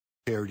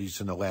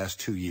charities in the last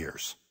 2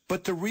 years.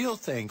 But the real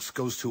thanks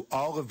goes to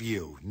all of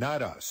you,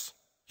 not us.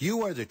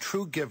 You are the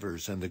true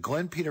givers, and the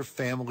Glenn Peter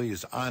family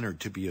is honored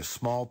to be a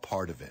small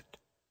part of it.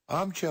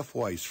 I'm Jeff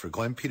Weiss for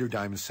Glenn Peter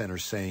Diamond Center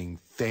saying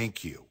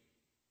thank you.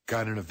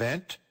 Got an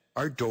event?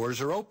 Our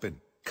doors are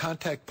open.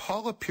 Contact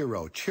Paula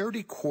Pirro,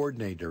 Charity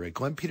Coordinator at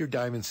Glenn Peter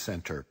Diamond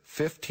Center,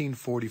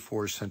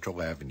 1544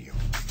 Central Avenue.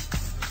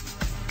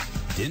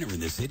 Dinner in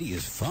the city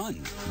is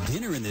fun.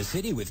 Dinner in the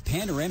city with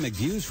panoramic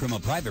views from a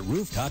private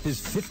rooftop is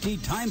 50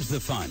 times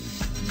the fun.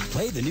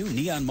 Play the new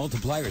Neon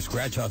Multiplier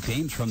scratch-off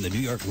games from the New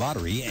York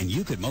Lottery, and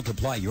you could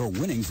multiply your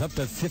winnings up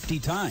to 50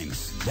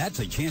 times. That's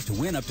a chance to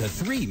win up to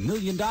 $3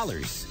 million.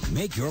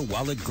 Make your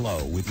wallet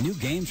glow with new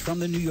games from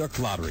the New York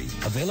Lottery.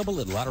 Available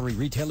at lottery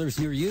retailers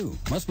near you.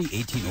 Must be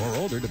 18 or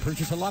older to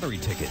purchase a lottery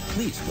ticket.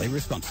 Please play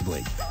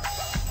responsibly.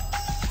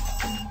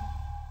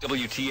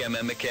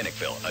 WTMM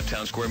Mechanicville, a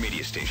Town Square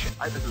media station.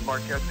 Hi, this is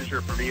Mark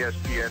Kessinger from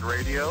ESPN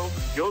Radio.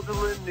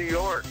 Yodeland, New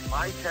York,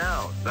 my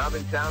town. When I'm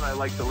in town, I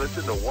like to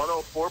listen to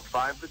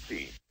 104.5 The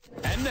Team.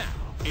 And now,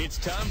 it's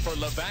time for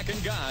Levack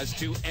and Goz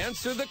to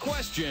answer the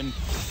question,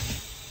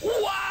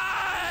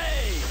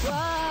 why?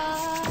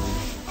 Why?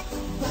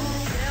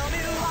 Tell me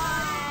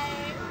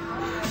why?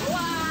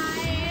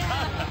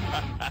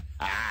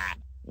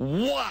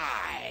 Why?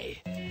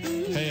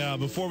 Hey,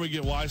 before we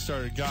get why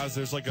started, guys,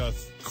 there's like a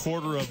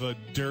quarter of a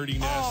dirty,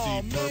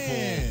 nasty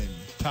purple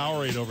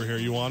Powerade over here.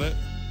 You want it?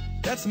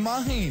 That's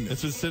mine.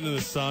 It's been sitting in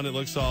the sun. It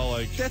looks all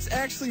like... That's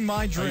actually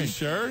my drink. Are you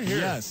sure? Here.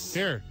 Yes.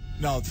 Here.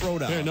 No, throw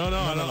it out. Here, no.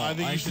 I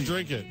think you should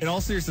drink it. In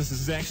all seriousness,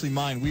 this is actually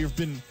mine. We have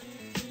been...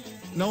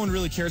 No one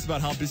really cares about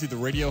how busy the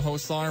radio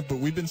hosts are, but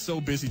we've been so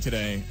busy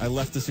today. I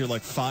left this here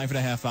like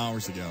 5.5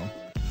 hours ago.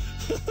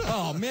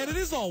 Oh, man, it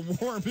is all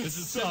warm. This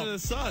is sitting in the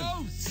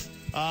sun. Gross.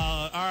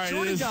 All right.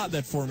 Jordan got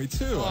that for me,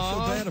 too. I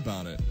feel bad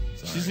about it.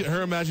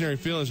 Her imaginary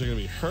feelings are going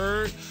to be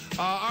hurt.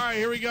 All right,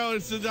 here we go.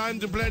 It's the time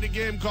to play the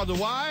game called The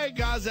Why.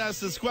 Goz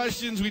asks us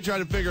questions. We try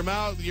to figure them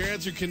out. Your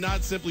answer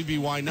cannot simply be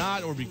why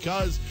not or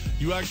because.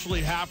 You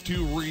actually have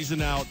to reason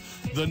out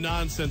the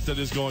nonsense that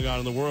is going on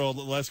in the world.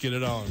 Let's get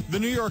it on. The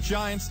New York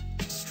Giants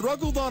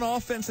struggled on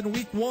offense in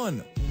Week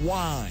 1.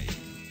 Why?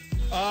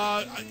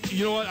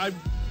 You know what?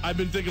 I've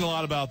been thinking a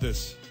lot about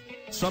this.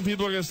 Some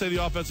people are going to say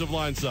the offensive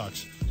line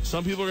sucks.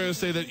 Some people are going to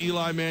say that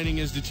Eli Manning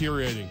is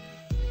deteriorating.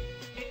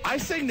 I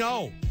say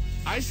no.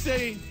 I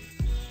say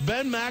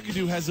Ben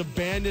McAdoo has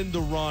abandoned the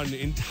run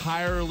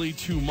entirely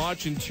too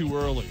much and too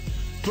early.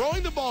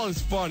 Throwing the ball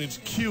is fun. It's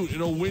cute.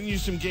 It'll win you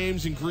some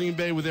games in Green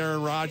Bay with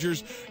Aaron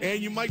Rodgers, and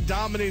you might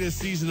dominate a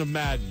season of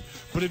Madden.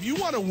 But if you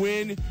want to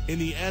win in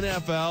the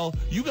NFL,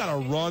 you got to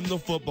run the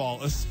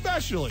football,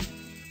 especially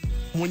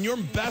when your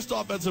best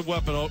offensive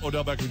weapon,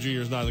 Odell Beckham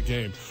Jr., is not in the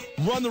game.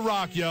 Run the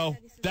rock, yo.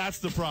 That's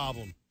the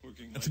problem.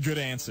 That's a good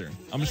answer.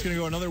 I'm just going to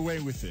go another way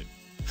with it.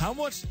 How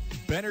much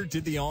better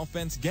did the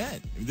offense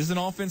get? This is an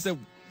offense that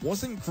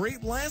wasn't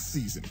great last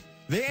season.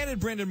 They added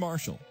Brandon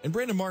Marshall, and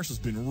Brandon Marshall's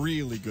been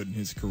really good in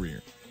his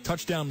career.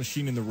 Touchdown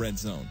machine in the red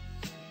zone.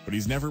 But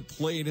he's never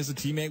played as a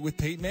teammate with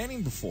Peyton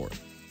Manning before.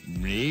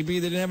 Maybe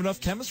they didn't have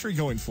enough chemistry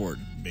going forward.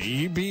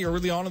 Maybe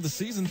early on in the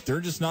season,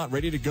 they're just not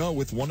ready to go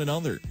with one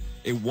another.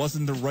 It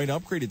wasn't the right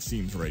upgrade, it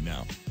seems, right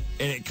now.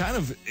 And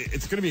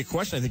it's going to be a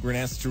question I think we're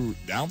going to ask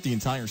throughout the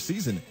entire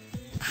season.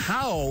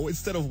 How,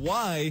 instead of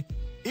why,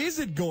 is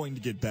it going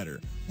to get better?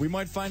 We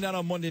might find out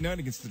on Monday night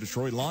against the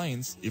Detroit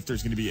Lions if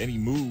there's going to be any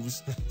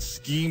moves,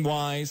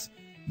 scheme-wise,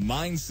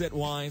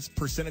 mindset-wise,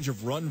 percentage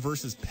of run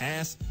versus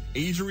pass,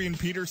 Adrian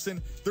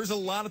Peterson. There's a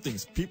lot of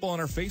things. People on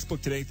our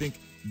Facebook today think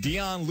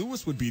Dion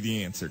Lewis would be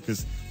the answer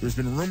because there's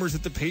been rumors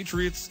that the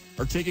Patriots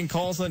are taking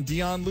calls on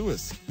Dion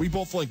Lewis. We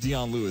both like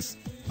Dion Lewis.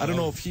 I don't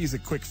know if he's a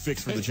quick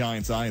fix for the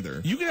Giants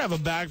either. You can have a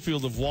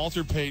backfield of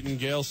Walter Payton,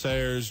 Gale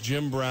Sayers,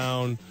 Jim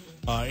Brown,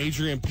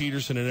 Adrian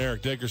Peterson, and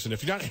Eric Dickerson.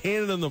 If you're not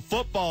handing them the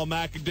football,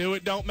 McAdoo,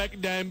 it don't make a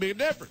damn big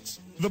difference.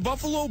 The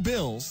Buffalo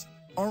Bills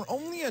are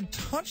only a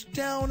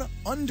touchdown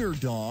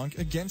underdog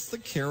against the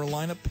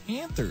Carolina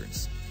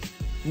Panthers.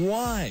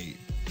 Why?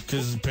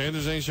 Because the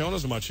Panthers ain't shown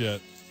us much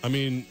yet. I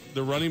mean,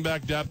 the running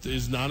back depth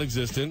is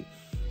non-existent.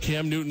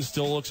 Cam Newton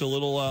still looks a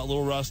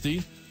little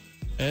rusty.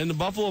 And the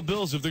Buffalo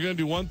Bills, if they're going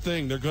to do one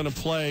thing, they're going to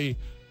play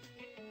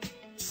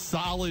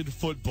solid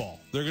football.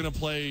 They're going to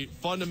play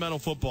fundamental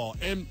football.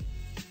 And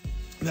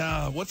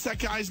what's that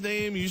guy's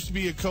name? He used to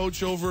be a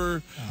coach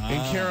over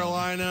in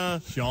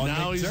Carolina. Sean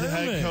now McDermott. He's a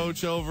head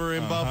coach over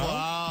in Buffalo.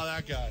 Oh,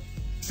 that guy.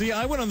 See,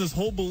 I went on this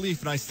whole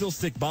belief, and I still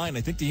stick by, and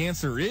I think the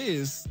answer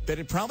is that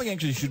it probably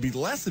actually should be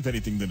less, if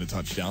anything, than a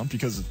touchdown,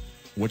 because of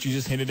what you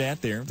just hinted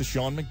at there, the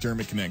Sean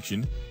McDermott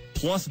connection,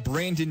 plus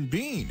Brandon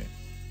Beane.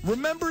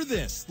 Remember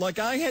this, like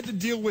I had to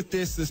deal with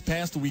this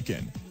past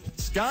weekend.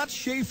 Scott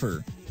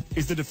Schaefer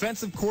is the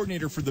defensive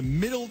coordinator for the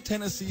Middle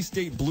Tennessee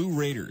State Blue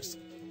Raiders.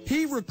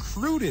 He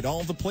recruited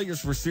all the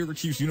players for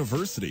Syracuse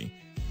University,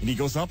 and he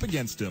goes up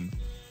against them,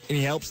 and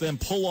he helps them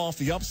pull off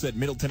the upset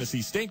Middle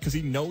Tennessee State because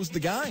he knows the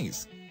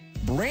guys.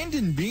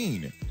 Brandon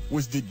Beane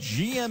was the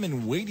GM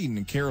in waiting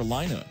in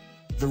Carolina.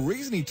 The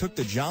reason he took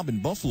the job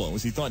in Buffalo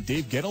is he thought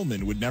Dave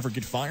Gettleman would never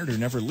get fired or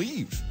never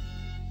leave.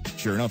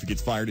 Sure enough, he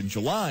gets fired in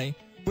July,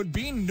 but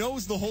Bean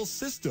knows the whole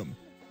system.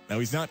 Now,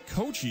 he's not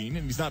coaching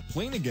and he's not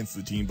playing against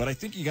the team, but I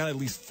think you got to at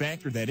least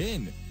factor that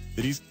in,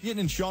 that he's getting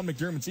in Sean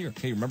McDermott's ear.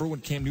 Hey, remember when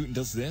Cam Newton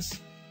does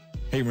this?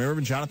 Hey, remember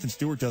when Jonathan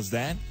Stewart does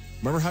that?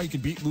 Remember how you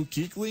could beat Luke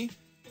Kuechly?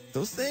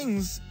 Those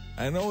things,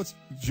 I know it's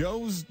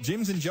Jim's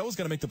and Joe's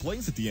got to make the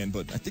plays at the end,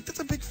 but I think that's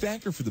a big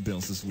factor for the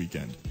Bills this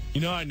weekend. You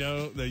know, I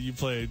know that you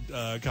played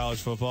college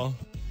football.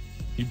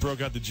 You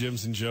broke out the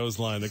Jim's and Joe's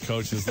line that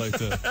coaches like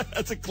to.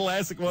 That's a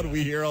classic one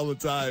we hear all the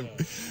time.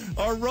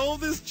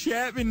 Aroldis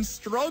Chapman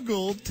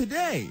struggled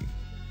today.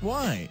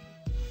 Why?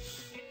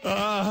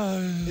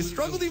 Is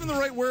struggled even the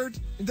right word?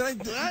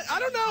 I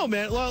don't know,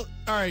 man. Well,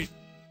 all right.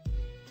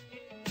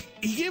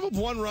 He gave up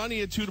one run. He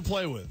had two to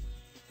play with.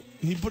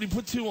 He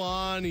put two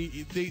on.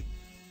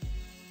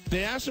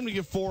 They asked him to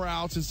get 4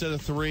 outs instead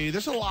of 3.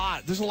 There's a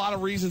lot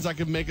of reasons I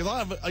could make. A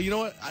lot of, you know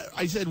what?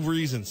 I said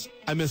reasons.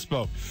 I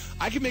misspoke.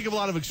 I could make a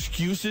lot of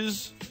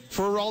excuses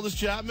for Aroldis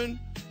Chapman.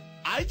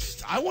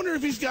 I wonder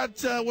if he's got,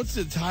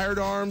 tired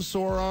arm,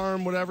 sore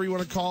arm, whatever you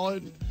want to call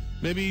it.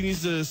 Maybe he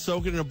needs to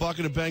soak it in a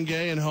bucket of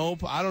Bengay and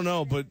hope. I don't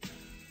know, but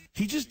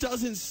he just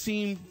doesn't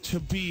seem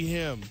to be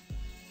him.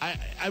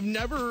 I've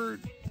never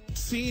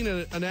seen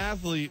an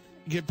athlete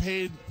get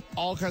paid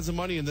all kinds of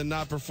money and then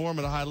not perform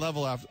at a high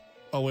level after.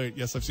 Oh, wait.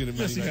 Yes, I've seen it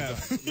many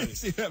times.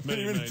 Yes, you have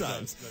many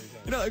times.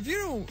 You know, if you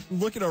don't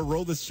look at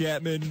Aroldis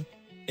Chapman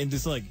and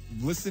just,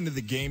 listen to the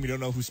game, you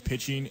don't know who's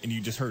pitching, and you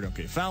just heard,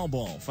 okay, foul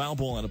ball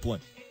out of play.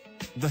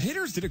 The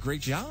hitters did a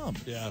great job.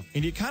 Yeah.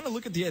 And you kind of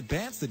look at the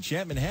at-bats that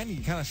Chapman had, and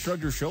you kind of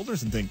shrug your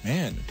shoulders and think,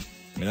 man,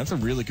 that's a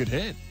really good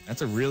hit.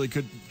 That's a really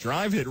good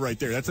drive hit right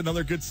there. That's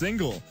another good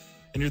single.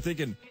 And you're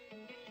thinking,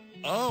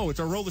 oh,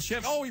 it's Aroldis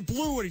Chapman. Oh, he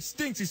blew it. He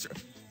stinks.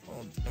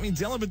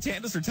 Dylan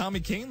Batandas or Tommy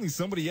Kahnle,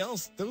 somebody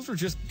else, those were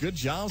just good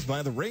jobs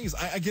by the Rays.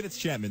 I get it's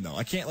Chapman, though.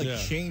 I can't,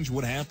 change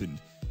what happened.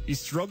 He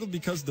struggled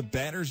because the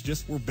batters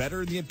just were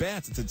better in the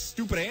at-bats. It's a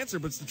stupid answer,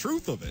 but it's the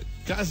truth of it.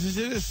 Guys, is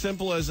it as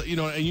simple as,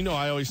 and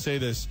I always say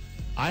this,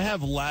 I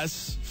have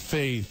less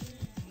faith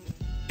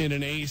in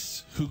an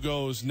ace who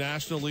goes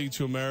National League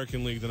to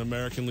American League than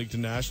American League to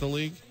National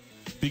League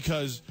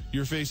because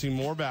you're facing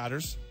more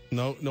batters,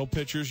 no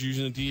pitchers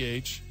using the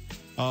DH.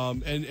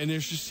 And there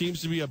just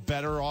seems to be a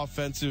better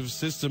offensive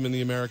system in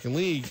the American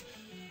League.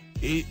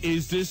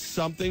 Is this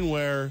something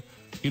where,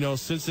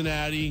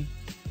 Cincinnati,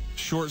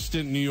 short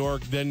stint in New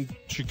York, then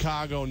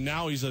Chicago,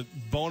 now he's a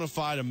bona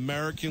fide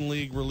American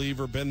League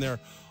reliever, been there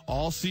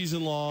all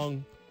season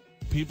long.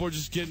 People are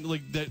just getting,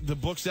 the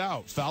book's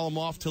out. Foul him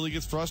off till he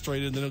gets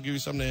frustrated, and then he'll give you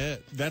something to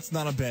hit. That's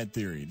not a bad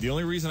theory. The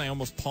only reason I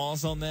almost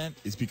pause on that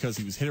is because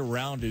he was hit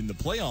around in the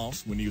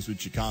playoffs when he was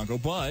with Chicago,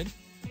 but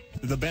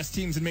the best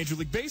teams in Major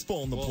League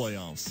Baseball in the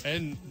playoffs.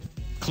 And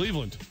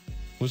Cleveland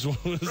was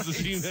the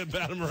team that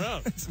batted him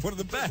around. It's one of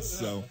the best.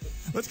 So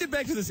let's get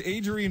back to this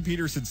Adrian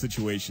Peterson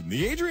situation.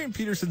 The Adrian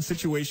Peterson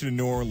situation in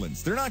New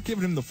Orleans. They're not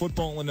giving him the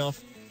football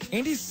enough,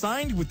 and he's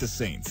signed with the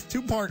Saints.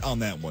 2-part on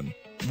that one.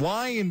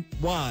 Why and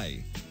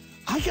why?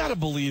 I got to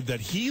believe that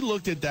he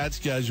looked at that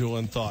schedule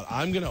and thought,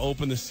 I'm going to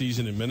open the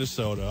season in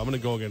Minnesota. I'm going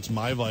to go against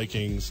my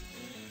Vikings.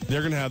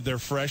 They're going to have their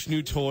fresh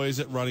new toys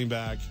at running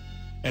back.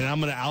 And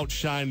I'm going to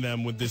outshine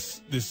them with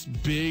this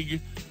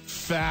big,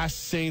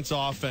 fast Saints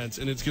offense,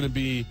 and it's going to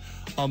be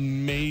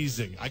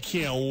amazing. I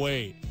can't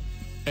wait.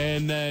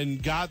 And then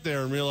got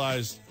there and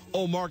realized,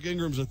 oh, Mark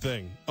Ingram's a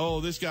thing.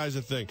 Oh, this guy's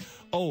a thing.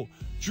 Oh,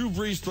 Drew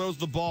Brees throws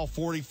the ball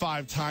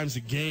 45 times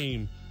a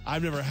game.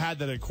 I've never had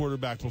that at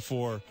quarterback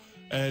before.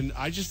 And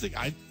I just think,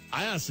 I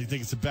honestly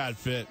think it's a bad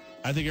fit.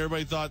 I think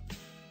everybody thought,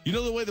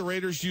 the way the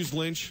Raiders used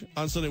Lynch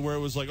on Sunday where it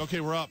was like,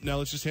 okay, we're up. Now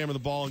let's just hammer the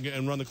ball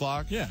and run the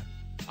clock. Yeah.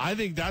 I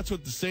think that's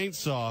what the Saints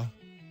saw.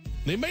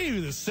 They may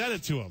even have said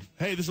it to him.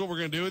 Hey, this is what we're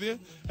going to do with you.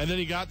 And then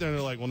he got there and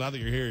they're like, well, now that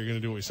you're here, you're going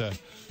to do what we said.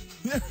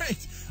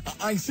 Right.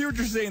 I see what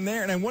you're saying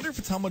there. And I wonder if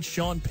it's how much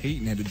Sean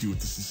Payton had to do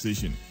with this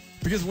decision.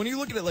 Because when you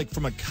look at it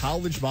from a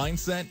college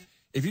mindset,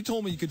 if you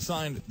told me you could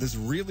sign this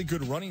really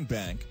good running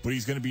back, but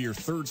he's going to be your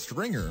third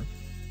stringer,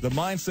 the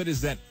mindset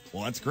is that,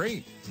 well, that's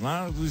great.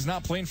 He's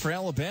not playing for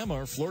Alabama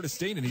or Florida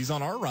State and he's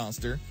on our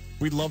roster.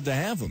 We'd love to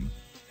have him.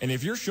 And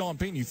if you're Sean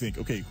Payton, you think,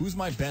 okay, who's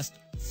my best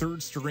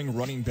third-string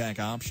running back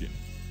option?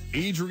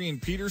 Adrian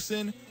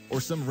Peterson or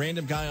some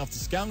random guy off the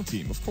scout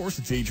team? Of course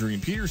it's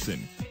Adrian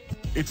Peterson.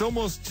 It's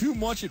almost too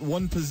much at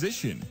one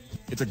position.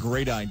 It's a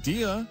great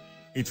idea.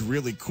 It's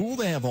really cool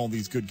to have all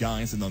these good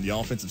guys and on the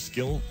offensive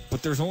skill,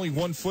 but there's only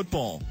one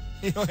football.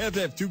 You don't have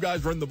to have two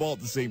guys running the ball at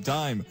the same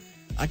time.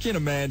 I can't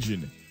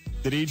imagine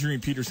that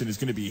Adrian Peterson is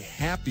going to be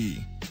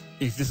happy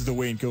if this is the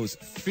way it goes,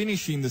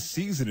 finishing the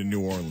season in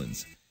New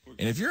Orleans.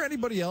 And if you're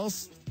anybody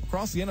else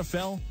across the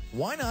NFL,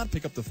 why not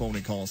pick up the phone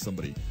and call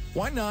somebody?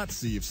 Why not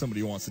see if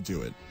somebody wants to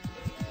do it?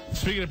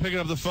 Speaking of picking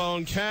up the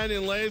phone, Ken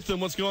in Latham,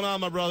 what's going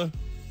on, my brother?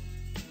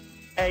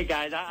 Hey,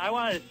 guys, I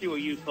wanted to see what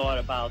you thought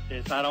about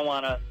this. I don't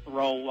want to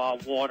throw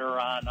water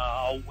on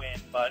a win,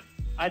 but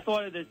I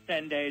thought of this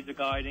 10 days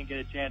ago. I didn't get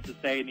a chance to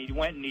say it, and he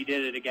went and he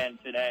did it again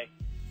today.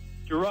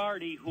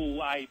 Girardi,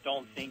 who I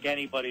don't think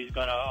anybody's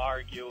going to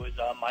argue is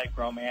a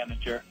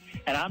micromanager,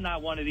 And I'm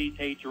not one of these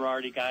hate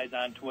Girardi guys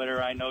on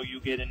Twitter. I know you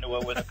get into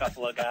it with a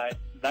couple of guys.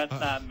 That's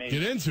not me.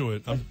 Get into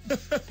it.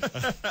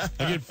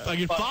 I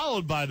get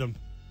followed by them.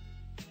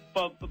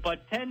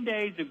 But 10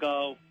 days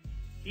ago,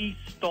 he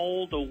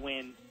stole the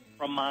win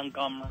from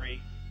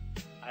Montgomery.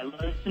 I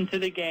listened to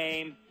the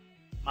game.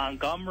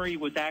 Montgomery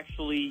was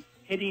actually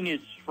hitting his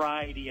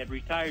stride. He had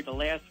retired the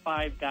last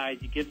 5 guys.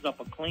 He gives up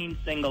a clean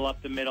single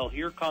up the middle.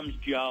 Here comes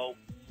Joe.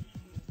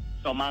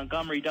 So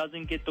Montgomery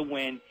doesn't get the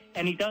win.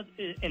 And he does,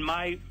 in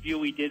my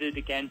view, he did it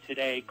again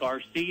today.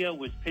 Garcia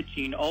was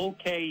pitching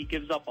okay. He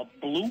gives up a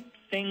bloop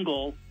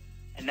single,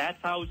 and that's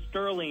how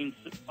Sterling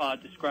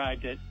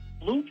described it.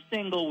 Bloop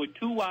single with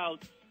 2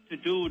 outs to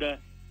Duda,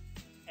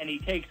 and he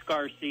takes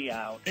Garcia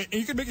out. And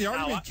you could make the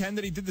argument, Ken,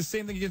 that he did the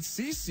same thing against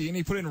CeCe, and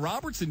he put in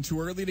Robertson too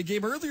early in a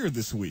game earlier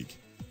this week.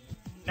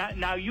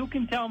 Now you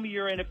can tell me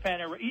you're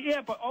independent.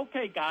 Yeah, but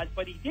okay, guys,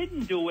 but he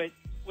didn't do it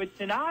with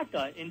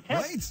Tanaka in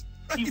Texas.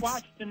 Right. He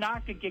watched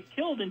Tanaka get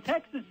killed in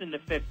Texas in the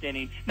 5th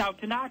inning. Now,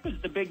 Tanaka's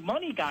the big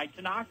money guy.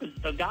 Tanaka's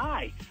the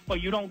guy.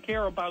 But you don't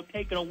care about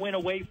taking a win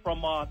away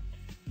from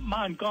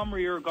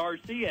Montgomery or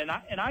Garcia.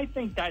 And I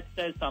think that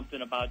says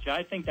something about you.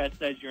 I think that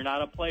says you're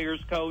not a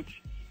player's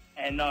coach.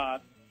 And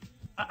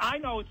I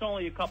know it's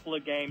only a couple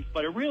of games,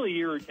 but it really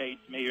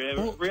irritates me.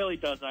 It really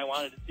does. And I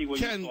wanted to see what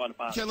you thought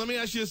about it. Ken, let me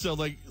ask you this, though.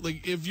 Like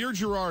if you're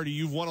Girardi,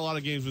 you've won a lot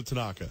of games with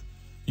Tanaka.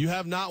 You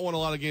have not won a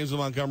lot of games with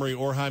Montgomery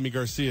or Jaime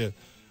Garcia.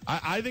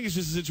 I think it's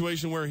just a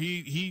situation where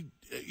he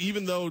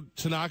even though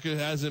Tanaka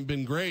hasn't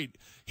been great,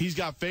 he's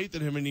got faith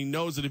in him, and he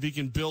knows that if he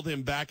can build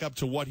him back up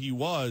to what he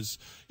was,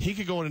 he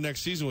could go into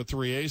next season with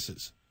 3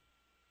 aces.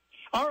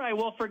 All right,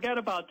 well, forget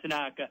about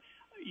Tanaka.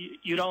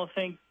 You don't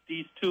think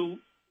these 2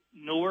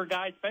 newer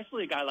guys,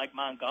 especially a guy like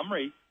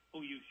Montgomery,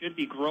 who you should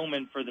be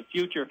grooming for the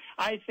future,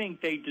 I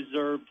think they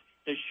deserved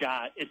the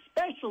shot,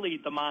 especially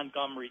the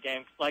Montgomery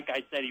game. Like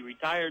I said, he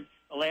retired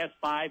the last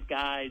 5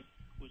 guys.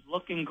 Was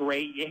looking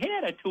great. You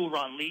had a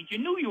 2-run lead. You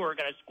knew you were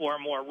going to score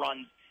more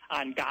runs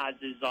on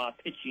Goz's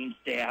pitching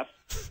staff.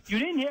 You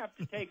didn't have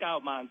to take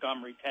out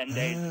Montgomery 10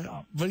 days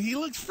ago. But he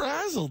looked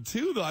frazzled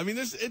too, though. I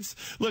mean,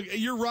 look.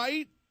 You're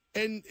right,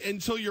 and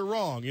until you're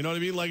wrong. You know what I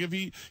mean? Like if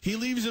he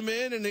leaves him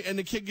in, and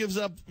the kid gives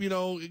up,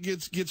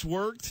 gets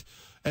worked,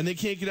 and they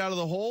can't get out of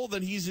the hole,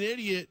 then he's an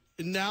idiot.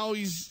 And now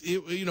he's,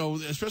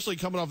 especially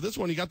coming off this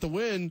one, he got the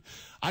win.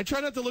 I try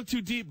not to look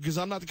too deep because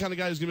I'm not the kind of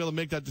guy who's going to be able to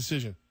make that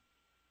decision.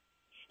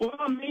 Well,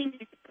 I mean,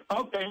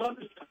 okay, love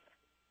this.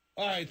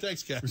 All right,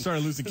 thanks, Ken. We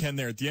started losing Ken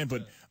there at the end,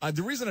 but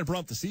the reason I brought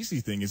up the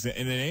CeCe thing is that,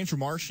 and Andrew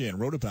Marchand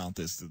wrote about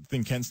this, the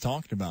thing Ken's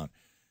talking about,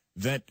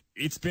 that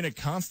it's been a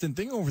constant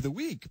thing over the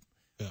week.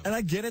 Yeah. And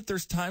I get it.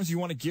 There's times you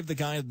want to give the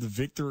guy the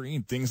victory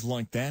and things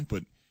like that,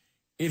 but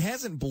it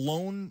hasn't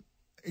blown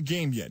a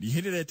game yet. You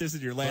hit it at this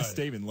in your last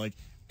statement. Like,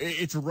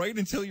 it's right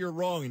until you're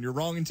wrong, and you're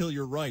wrong until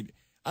you're right.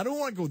 I don't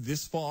want to go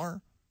this far.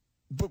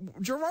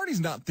 But Girardi's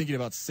not thinking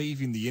about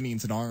saving the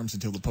innings and arms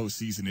until the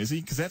postseason, is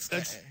he? Because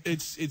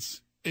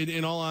it's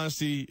in all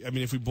honesty. I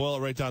mean, if we boil it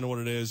right down to what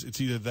it is,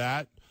 it's either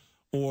that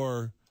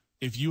or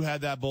if you had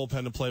that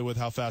bullpen to play with,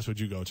 how fast would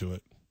you go to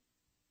it?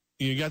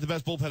 You got the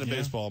best bullpen in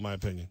baseball, in my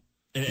opinion.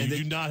 And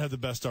you do not have the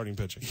best starting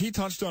pitching. He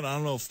touched on, I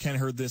don't know if Ken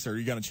heard this or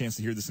you got a chance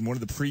to hear this in one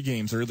of the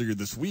pre-games earlier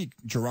this week.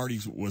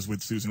 Girardi was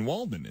with Susan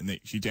Waldman, and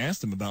she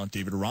asked him about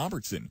David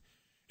Robertson.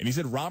 And he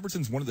said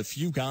Robertson's one of the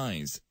few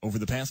guys over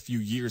the past few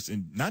years,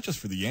 and not just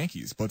for the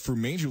Yankees, but for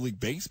Major League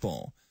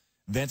Baseball,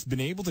 that's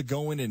been able to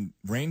go in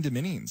random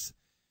innings.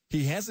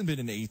 He hasn't been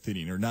an 8th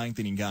inning or 9th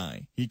inning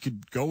guy. He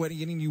could go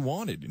any inning you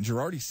wanted. And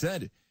Girardi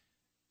said,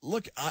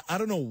 look, I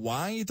don't know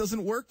why it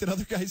doesn't work that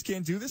other guys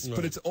can't do this,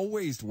 but it's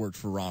always worked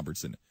for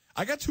Robertson.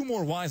 I got 2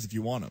 more whys if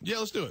you want them. Yeah,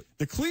 let's do it.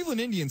 The Cleveland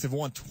Indians have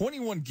won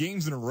 21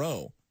 games in a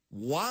row.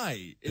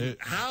 Why? And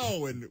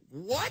how? And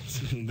what?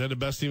 They're the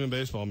best team in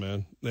baseball,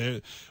 man.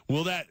 The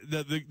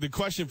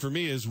question for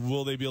me is,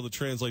 will they be able to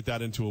translate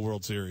that into a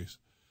World Series?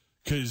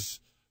 Because,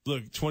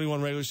 look,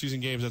 21 regular season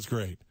games, that's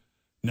great.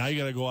 Now you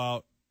got to go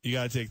out. You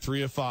got to take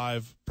 3 of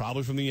 5,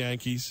 probably from the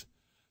Yankees.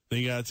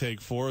 Then you got to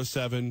take 4 of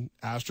 7,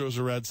 Astros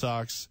or Red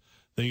Sox.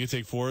 Then you can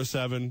take 4 of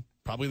 7,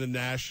 probably the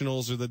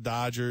Nationals or the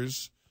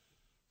Dodgers.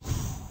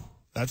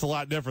 That's a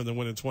lot different than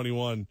winning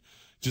 21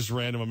 just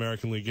random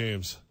American League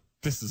games.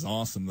 This is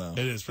awesome, though.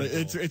 It is pretty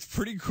cool. It's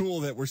pretty cool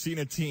that we're seeing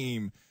a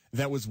team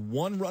that was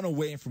 1 run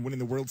away from winning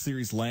the World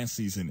Series last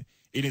season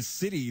in a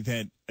city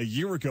that a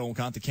year ago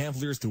got the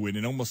Cavaliers to win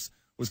and almost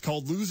was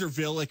called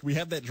Loserville. Like, we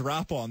have that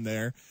drop on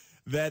there,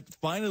 that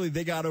finally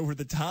they got over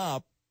the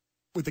top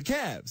with the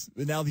Cavs.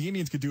 And now the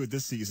Indians could do it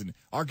this season.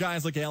 Our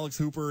guys like Alex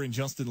Hooper and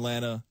Justin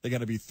Lana, they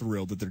got to be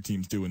thrilled that their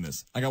team's doing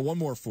this. I got one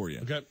more for you.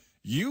 Okay.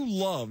 You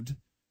loved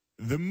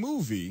the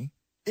movie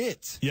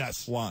It.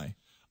 Yes. Why?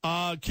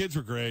 Kids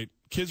were great.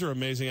 Kids are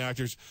amazing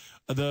actors.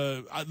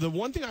 The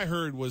one thing I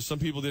heard was some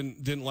people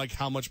didn't like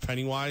how much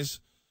Pennywise,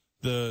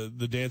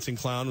 the dancing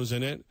clown, was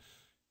in it.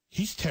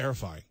 He's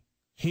terrifying.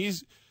 He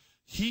is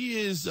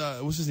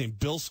what's his name?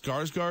 Bill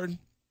Skarsgård.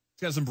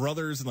 He's got some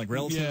brothers and like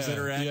relatives that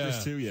are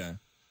actors too. Yeah.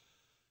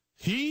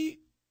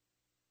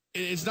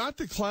 It's not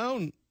the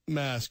clown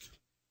mask.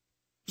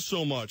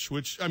 so much,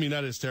 which, I mean,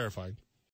 that is terrifying.